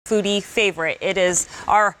foodie favorite. It is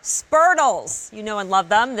our Spurtles. You know and love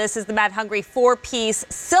them. This is the Mad Hungry 4-piece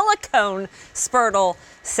Silicone Spurtle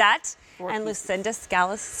set. And Lucinda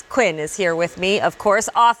Scalise Quinn is here with me, of course,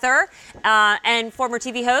 author and former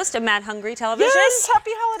TV host of Mad Hungry Television. Yes,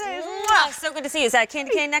 happy holidays. Wow, so good to see you. Is that a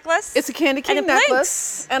candy cane necklace? It's a candy cane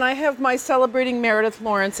necklace. And I have my Celebrating Meredith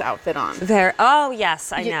Lawrence outfit on. There. Oh,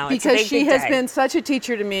 yes, I know. Because it's a she has been such a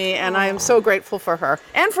teacher to me, and I am so grateful for her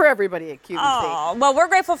and for everybody at QVC. Oh, well, we're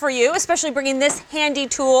grateful for you, especially bringing this handy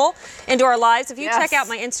tool into our lives. If you check out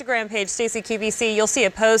my Instagram page, Stacey QVC, you'll see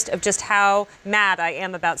a post of just how mad I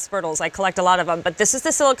am about Spurtles. I collect a lot of them, but this is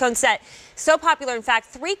the silicone set. So popular. In fact,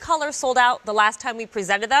 3 colors sold out the last time we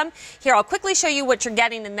presented them. Here, I'll quickly show you what you're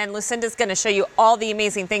getting, and then Lucinda's going to show you all the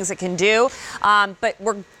amazing things it can do. But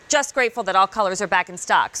we're just grateful that all colors are back in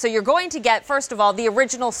stock. So you're going to get, first of all, the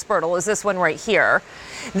original Spurtle is this one right here.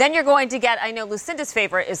 Then you're going to get, I know Lucinda's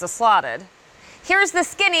favorite is the slotted. Here's the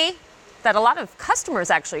skinny, that a lot of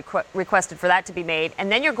customers actually requested for that to be made.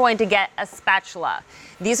 And then you're going to get a spatula.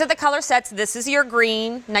 These are the color sets. This is your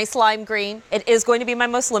green, nice lime green. It is going to be my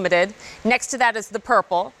most limited. Next to that is the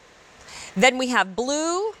purple. Then we have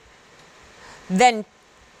blue, then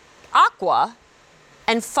aqua,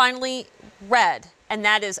 and finally red. And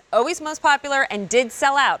that is always most popular and did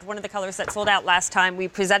sell out. One of the colors that sold out last time we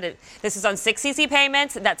presented. This is on 6 easy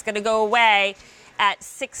payments. That's going to go away at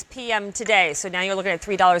 6 p.m. today. So now you're looking at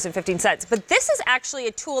 $3.15. But this is actually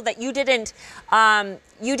a tool that you didn't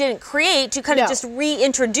create, you kind of just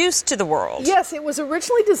reintroduced to the world. Yes, it was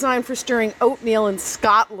originally designed for stirring oatmeal in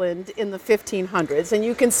Scotland in the 1500s. And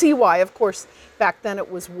you can see why, of course, back then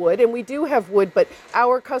it was wood. And we do have wood, but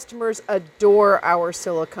our customers adore our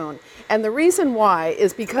silicone. And the reason why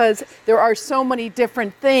is because there are so many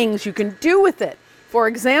different things you can do with it. For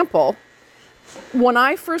example, when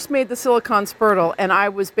I first made the Silicone Spurtle and I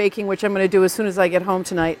was baking, which I'm going to do as soon as I get home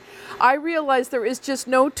tonight, I realized there is just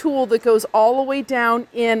no tool that goes all the way down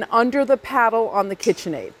in under the paddle on the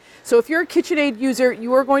KitchenAid. So if you're a KitchenAid user,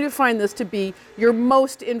 you are going to find this to be your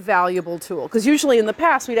most invaluable tool. Because usually in the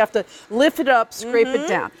past, we'd have to lift it up, scrape it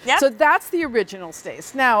down. Yep. So that's the original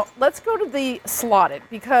Stace. Now, let's go to the slotted,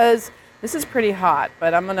 because this is pretty hot,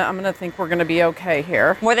 but I'm gonna think we're gonna be okay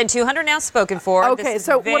here. More than 200 now spoken for. Okay, this is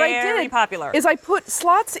so very what I did popular. is I put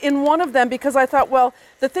slots in one of them because I thought, well,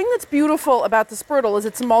 the thing that's beautiful about the Spurtle is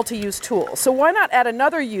it's a multi-use tool. So why not add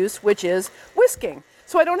another use, which is whisking?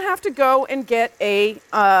 So I don't have to go and get a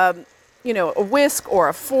whisk or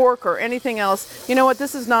a fork or anything else. You know what?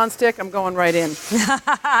 This is nonstick. I'm going right in.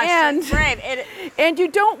 And you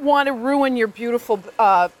don't want to ruin your beautiful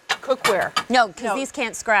cookware. No, because these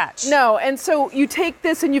can't scratch. No, and so you take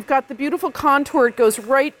this and you've got the beautiful contour. It goes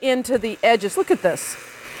right into the edges. Look at this.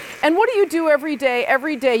 And what do you do every day?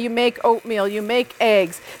 Every day you make oatmeal, you make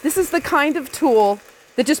eggs. This is the kind of tool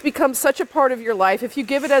that just becomes such a part of your life. If you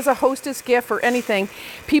give it as a hostess gift or anything,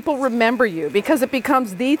 people remember you because it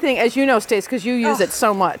becomes the thing, as you know, Stace, because you use it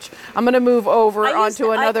so much. I'm going to move over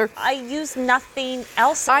onto another. I use nothing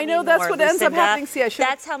else I know, anymore, that's what ends up happening. See,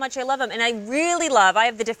 that's how much I love them. And I really love, I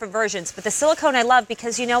have the different versions, but the silicone I love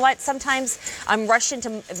because you know what? Sometimes I'm rushing to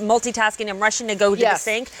multitasking, I'm rushing to go to the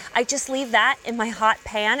sink. I just leave that in my hot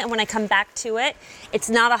pan, and when I come back to it, it's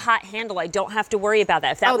not a hot handle. I don't have to worry about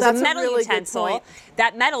that. If that was a metal utensil,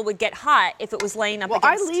 that metal would get hot if it was laying up against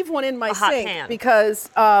I leave one in my sink pan. because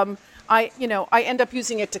I end up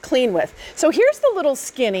using it to clean with. So here's the little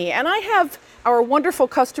skinny, and I have our wonderful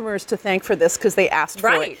customers to thank for this because they asked for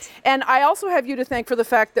it. And I also have you to thank for the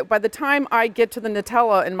fact that by the time I get to the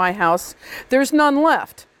Nutella in my house, there's none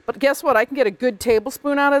left. But guess what? I can get a good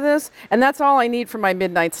tablespoon out of this, and that's all I need for my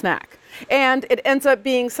midnight snack. And it ends up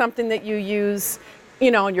being something that you use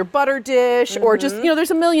in your butter dish, or just, there's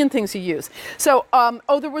a million things you use. So,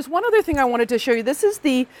 there was one other thing I wanted to show you. This is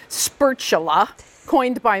the spatula,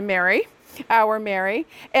 coined by Mary, our Mary.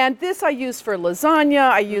 And this I use for lasagna,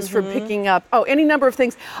 I use for picking up, any number of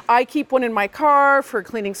things. I keep one in my car for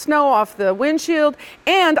cleaning snow off the windshield,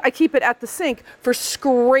 and I keep it at the sink for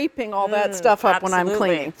scraping all that stuff up when I'm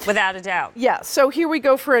cleaning. Without a doubt. Yeah, so here we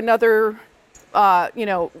go for another,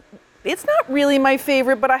 it's not really my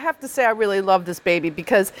favorite, but I have to say I really love this baby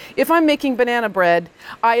because if I'm making banana bread,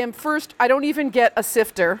 I don't even get a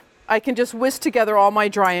sifter. I can just whisk together all my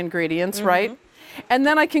dry ingredients, right? And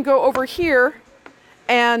then I can go over here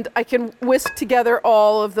and I can whisk together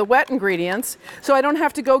all of the wet ingredients. So I don't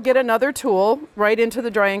have to go get another tool right into the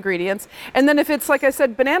dry ingredients. And then if it's, like I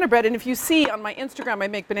said, banana bread, and if you see on my Instagram, I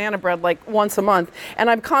make banana bread like once a month, and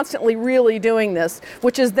I'm constantly really doing this,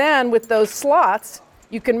 which is then with those slots,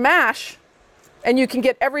 you can mash and you can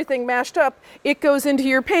get everything mashed up. It goes into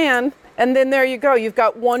your pan And then there you go. You've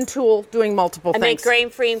got one tool doing multiple things. I make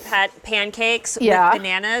grain-free pancakes with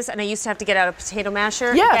bananas, and I used to have to get out a potato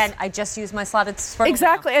masher. Yes. Again, I just use my slotted Spurtle.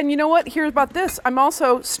 Exactly. Now. And you know what? Here's about this. I'm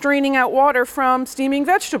also straining out water from steaming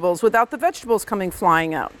vegetables without the vegetables coming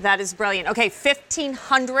flying out. That is brilliant. Okay,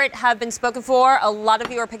 1,500 have been spoken for. A lot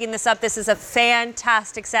of you are picking this up. This is a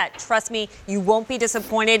fantastic set. Trust me, you won't be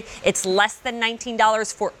disappointed. It's less than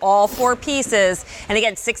 $19 for all 4 pieces. And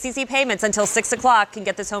again, 6 easy payments until 6 o'clock. Can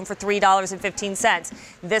get this home for $3.15.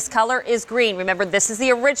 This color is green. Remember, this is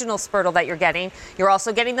the original Spurtle that you're getting. You're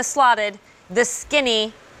also getting the slotted, the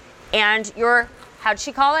skinny, and your, how'd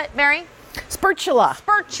she call it, Mary? Spurtula.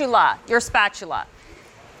 Spurtula, your spatula.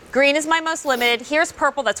 Green is my most limited. Here's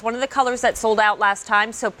purple. That's one of the colors that sold out last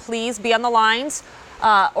time, so please be on the lines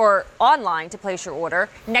or online to place your order.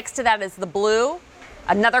 Next to that is the blue,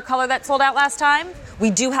 another color that sold out last time.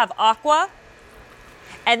 We do have aqua.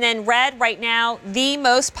 And then red right now, the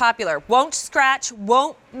most popular. Won't scratch,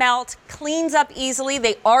 won't melt, cleans up easily.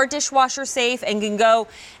 They are dishwasher safe and can go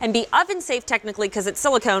and be oven safe technically because it's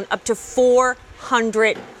silicone up to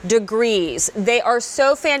 400 degrees. They are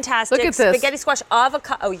so fantastic. Look at this. Spaghetti squash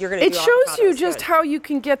avocado. Oh, you're going to do It shows you avocados. just Good. how you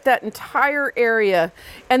can get that entire area.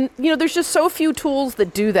 And, you know, there's just so few tools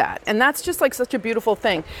that do that. And that's just like such a beautiful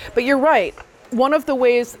thing. But you're right. One of the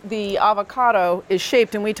ways the avocado is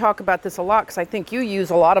shaped, and we talk about this a lot because I think you use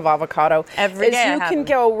a lot of avocado, Every is day you can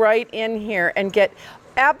go right in here and get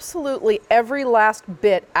absolutely every last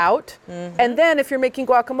bit out. And then if you're making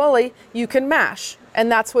guacamole, you can mash. And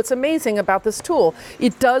that's what's amazing about this tool.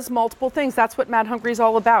 It does multiple things. That's what Mad Hungry is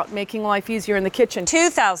all about, making life easier in the kitchen.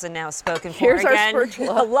 2,000 now spoken for. Here's again. our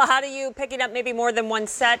spatula. A lot of you picking up maybe more than one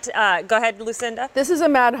set. Go ahead, Lucinda. This is a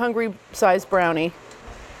Mad Hungry size brownie.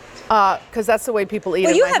 Because that's the way people eat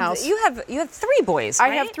in my house. You have 3 boys, right?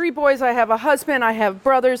 I have 3 boys. I have a husband. I have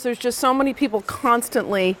brothers. There's just so many people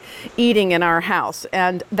constantly eating in our house,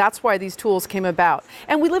 and that's why these tools came about.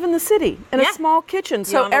 And we live in the city in a small kitchen,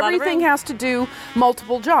 so everything has to do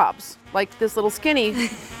multiple jobs. Like this little skinny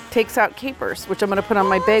takes out capers, which I'm going to put on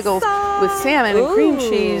my bagel with salmon and cream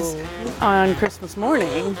cheese on Christmas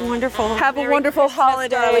morning. Wonderful. Have a wonderful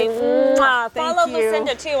holiday. Follow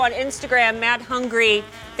Lucinda too on Instagram, Mad Hungry.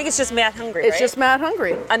 I think it's just Mad Hungry, It's right? just Mad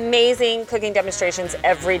Hungry. Amazing cooking demonstrations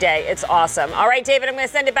every day. It's awesome. All right, David, I'm going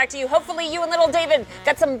to send it back to you. Hopefully you and little David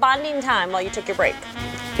got some bonding time while you took your break.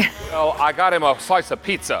 Well, I got him a slice of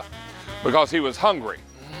pizza because he was hungry.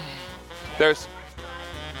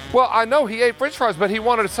 Well, I know he ate French fries, but he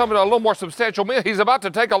wanted something a little more substantial meal. He's about to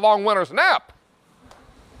take a long winter's nap.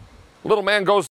 Little man goes